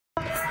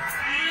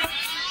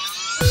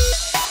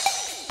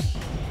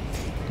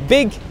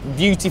big,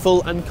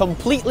 beautiful and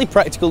completely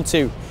practical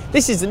too.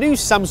 This is the new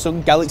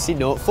Samsung Galaxy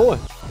Note 4.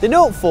 The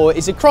Note 4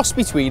 is a cross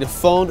between a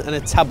phone and a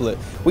tablet,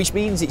 which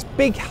means its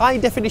big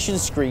high-definition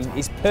screen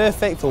is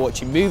perfect for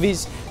watching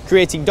movies,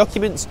 creating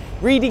documents,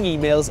 reading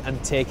emails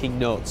and taking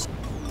notes.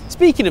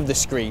 Speaking of the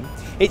screen,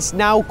 it's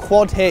now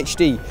Quad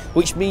HD,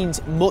 which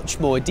means much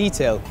more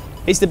detail.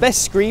 It's the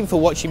best screen for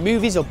watching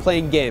movies or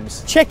playing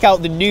games. Check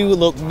out the new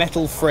look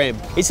metal frame.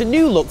 It's a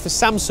new look for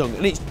Samsung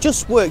and it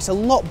just works a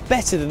lot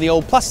better than the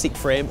old plastic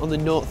frame on the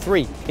Note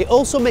 3. It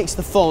also makes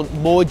the phone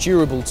more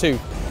durable too.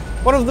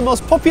 One of the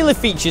most popular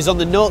features on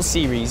the Note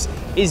series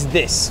is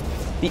this,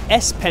 the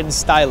S Pen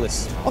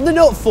stylus. On the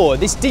Note 4,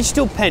 this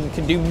digital pen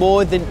can do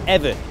more than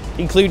ever,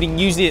 including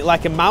using it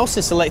like a mouse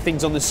to select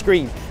things on the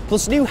screen,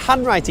 plus new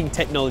handwriting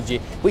technology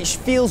which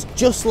feels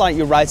just like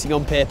you're writing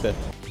on paper.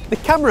 The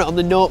camera on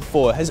the Note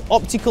 4 has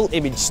optical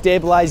image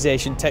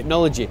stabilization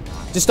technology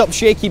to stop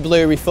shaky,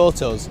 blurry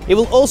photos. It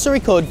will also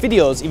record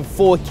videos in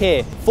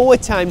 4K, 4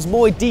 times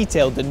more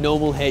detailed than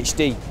normal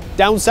HD.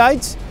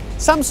 Downsides?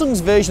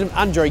 Samsung's version of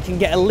Android can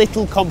get a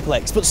little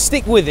complex, but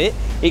stick with it,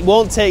 it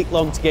won't take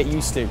long to get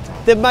used to.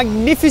 The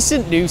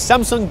magnificent new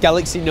Samsung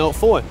Galaxy Note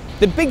 4,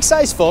 the big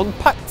size phone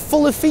packed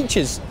full of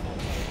features.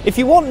 If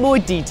you want more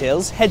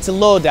details, head to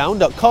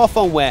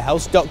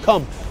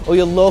lowdown.carphonewarehouse.com or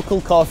your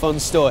local Carphone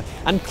store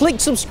and click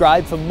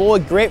subscribe for more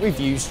great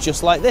reviews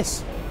just like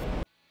this.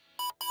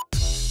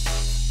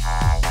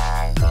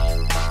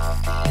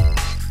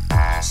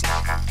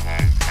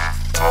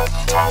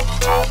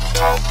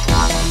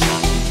 Talk.